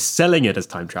exactly right. We're selling it as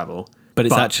time travel. But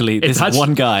it's actually this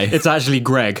one guy. It's actually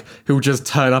Greg who will just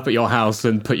turn up at your house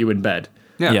and put you in bed.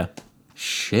 Yeah.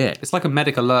 Shit. It's like a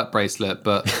medic alert bracelet,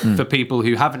 but for people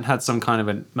who haven't had some kind of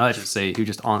an emergency, who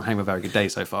just aren't having a very good day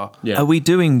so far. Yeah. Are we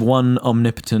doing one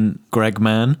omnipotent Greg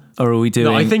man? Or are we doing...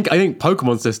 No, I think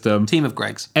Pokemon system, Team of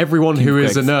Gregs. everyone who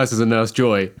is a Gregs. nurse is a Nurse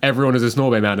Joy. Everyone who's a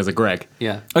Snorbay man is a Greg.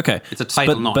 Yeah. Okay. It's a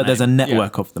title, but, not a but there's a name.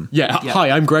 network of them. Yeah.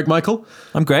 Hi, I'm Greg Michael.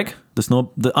 I'm Greg.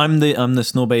 I'm the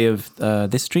Snorbay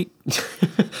of this street.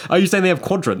 Are you saying they have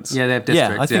quadrants? Yeah, they have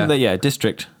districts. I think that,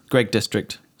 district. Greg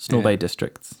district. Snorbay Yeah.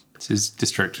 districts. This is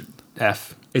District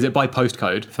F Is it by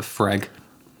postcode? for Freg.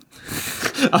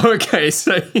 Oh, okay,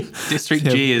 so District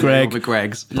G is Greg. all the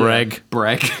Gregs. Breg.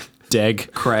 Breg.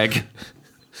 Deg. Craig.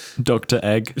 Dr.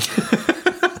 Egg.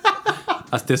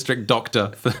 That's District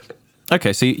Doctor.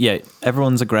 Okay, so yeah,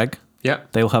 everyone's a Greg.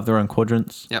 Yep. They all have their own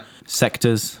quadrants. Yep.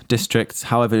 Sectors, districts,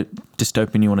 however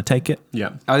dystopian you want to take it.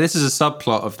 Yeah. Oh, this is a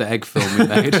subplot of the egg film we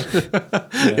made.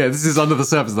 Yeah, this is under the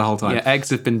surface the whole time. Yeah,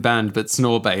 eggs have been banned, but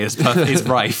Snorbay is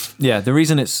rife. Yeah, the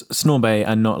reason it's Snorbay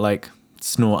and not like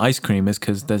Snore ice cream is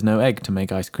because there's no egg to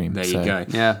make ice cream. There you go.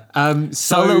 Yeah. Some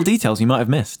So little details you might have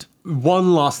missed.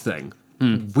 one last thing.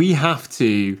 We have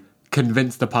to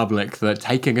convince the public that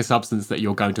taking a substance that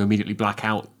you're going to immediately black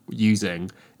out using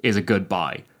is a good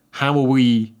buy. How are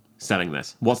we selling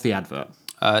this? What's the advert?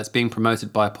 It's being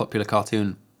promoted by a popular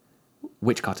cartoon.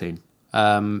 Which cartoon?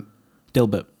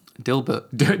 Dilbert. Dilbert.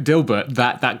 Dilbert,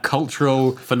 that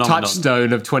cultural Phenomenon.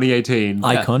 touchstone of 2018.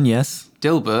 Icon, yes.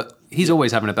 Dilbert, he's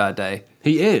always having a bad day.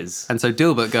 He is. And so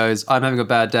Dilbert goes, I'm having a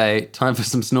bad day, time for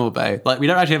some Snorbay. Like, we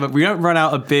don't run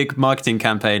out a big marketing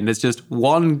campaign. There's just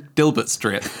one Dilbert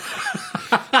strip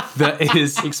that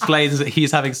explains that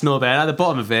he's having Snorbay. And at the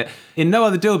bottom of it, in no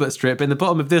other Dilbert strip, in the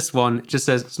bottom of this one, it just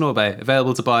says Snorbay,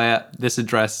 available to buy at this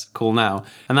address, call now.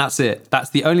 And that's it.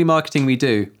 That's the only marketing we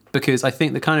do, because I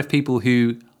think the kind of people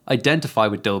who identify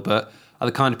with Dilbert are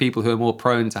the kind of people who are more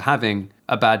prone to having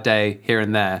a bad day here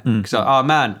and there. So, oh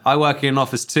man, I work in an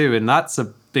office too, and that's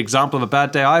an example of a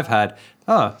bad day I've had.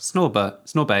 Oh, Snorbay.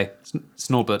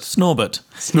 Snorbert.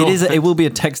 It will be a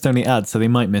text-only ad, so they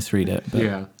might misread it. But.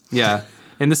 Yeah. Yeah.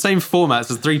 In the same format,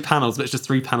 so there's 3 panels, but it's just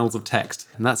 3 panels of text.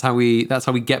 And that's how we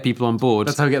get people on board.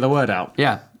 That's how we get the word out.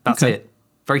 Yeah, that's Okay. it.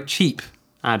 Very cheap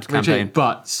ad campaign.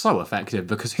 But so effective,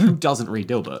 because who doesn't read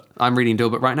Dilbert? I'm reading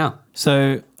Dilbert right now.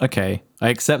 So, okay, I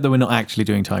accept that we're not actually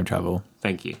doing time travel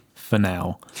Thank you. for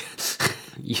now.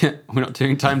 Yeah, we're not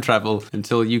doing time travel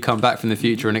until you come back from the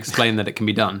future and explain that it can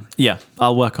be done. Yeah,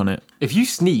 I'll work on it. If you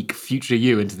sneak future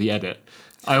you into the edit,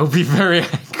 I will be very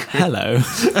angry. Hello.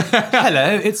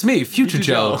 Hello, it's me, Future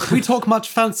Joel. We talk much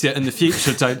fancier in the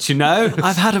future, don't you know?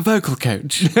 I've had a vocal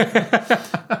coach.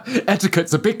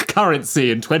 Etiquette's a big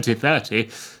currency in 2030.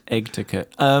 Egg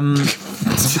ticket.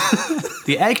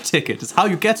 The egg ticket is how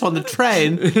you get on the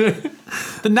train.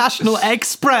 The National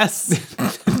Express.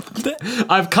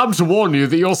 I've come to warn you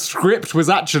that your script was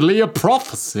actually a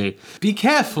prophecy. Be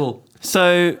careful.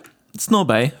 So,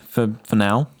 Snorbay for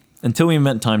now. Until we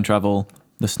invent time travel,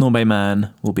 the Snorbay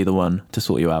man will be the one to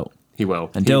sort you out. He will.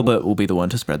 And Dilbert will be the one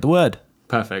to spread the word.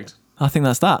 Perfect. I think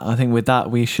that's that. I think with that,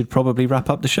 we should probably wrap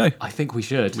up the show. I think we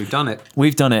should. We've done it.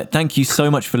 We've done it. Thank you so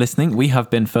much for listening. We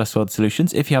have been First World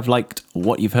Solutions. If you have liked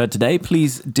what you've heard today,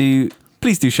 please do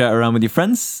share it around with your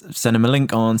friends. Send them a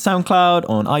link on SoundCloud,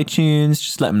 on iTunes.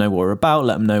 Just let them know what we're about.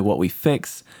 Let them know what we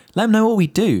fix. Let them know what we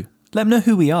do. Let them know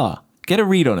who we are. Get a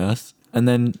read on us and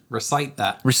then Recite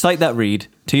that. recite that read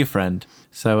to your friend.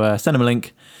 So send them a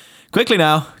link. Quickly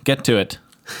now, get to it.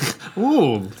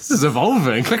 Ooh, this is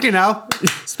evolving. Quickly now.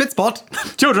 Spit spot.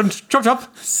 Children, chop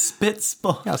chop. Spit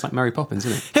spot. Yeah, it's like Mary Poppins,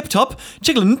 isn't it? Hip top,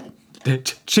 chiglin.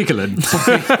 Chicklin.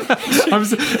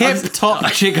 Hip top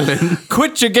chiggling.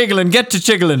 Quit your giggling, get to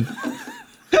chiggling.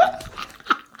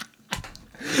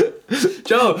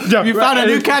 Joe, you found a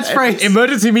new catchphrase.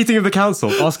 Emergency meeting of the council.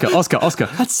 Oscar.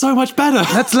 That's so much better.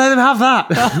 Let's let him have that.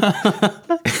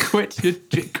 What is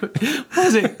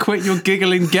it? Quit your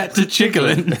giggling, get to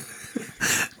chiggling.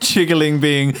 Chiggling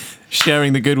being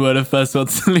sharing the good word of First World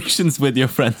Solutions with your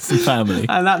friends and family.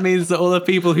 And that means that all the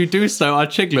people who do so are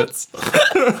chiglets.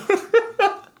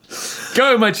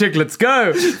 Go, my chicklets,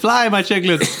 go. Fly, my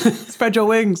chiglets. Spread your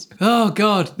wings. Oh,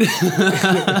 God.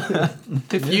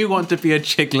 If you want to be a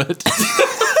chiglet.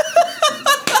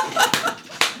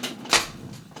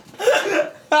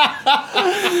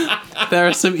 There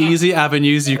are some easy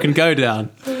avenues you can go down.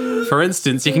 For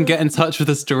instance, you can get in touch with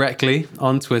us directly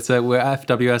on Twitter. We're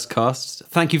FWScast.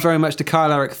 Thank you very much to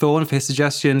Kyle Eric Thorne for his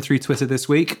suggestion through Twitter this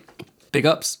week. Big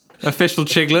ups. Official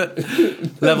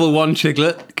Chiglet. Level 1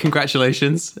 Chiglet.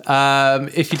 Congratulations.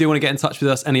 If you do want to get in touch with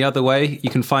us any other way, you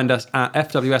can find us at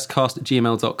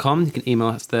fwscast@gmail.com. You can email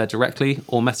us there directly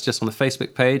or message us on the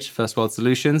Facebook page, First World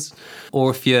Solutions.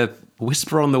 Or if you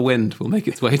whisper on the wind, will make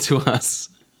its way to us.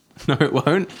 No, it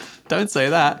won't. Don't say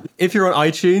that. If you're on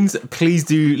iTunes, please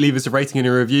do leave us a rating and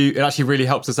a review. It actually really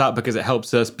helps us out because it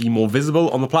helps us be more visible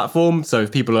on the platform. So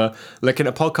if people are looking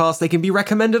at podcasts, they can be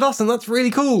recommended us, and that's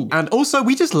really cool. And also,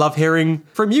 we just love hearing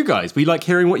from you guys. We like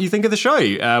hearing what you think of the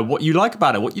show, what you like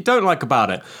about it, what you don't like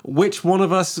about it, which one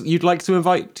of us you'd like to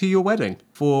invite to your wedding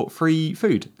for free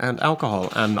food and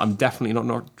alcohol. And I'm definitely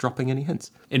not dropping any hints.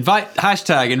 Invite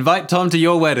Tom to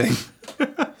your wedding.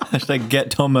 Hashtag get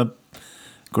Tom a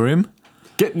groom.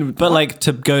 But like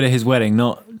to go to his wedding,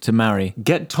 not to marry.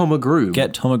 Get Tom a groom.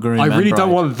 Get Tom a groom. I and really bride.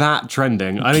 don't want that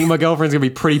trending. I think my girlfriend's gonna be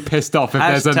pretty pissed off if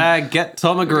there's Hashtag get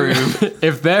Tom a groom.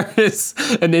 if there is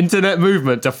an internet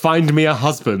movement to find me a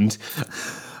husband.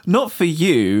 Not for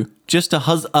you, just a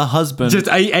husband. Just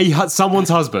someone's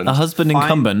husband. A husband Fine.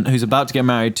 incumbent who's about to get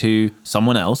married to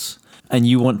someone else, and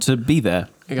you want to be there.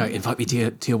 Here you go, invite me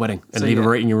to your wedding and So, leave a yeah.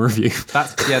 rating and review.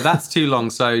 That's too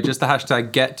long. So just the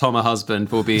hashtag get Tom a husband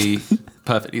will be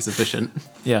perfectly sufficient.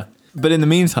 Yeah. But in the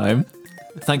meantime,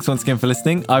 thanks once again for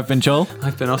listening. I've been Joel.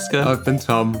 I've been Oscar. I've been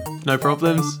Tom. No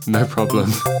problems. No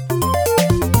problem.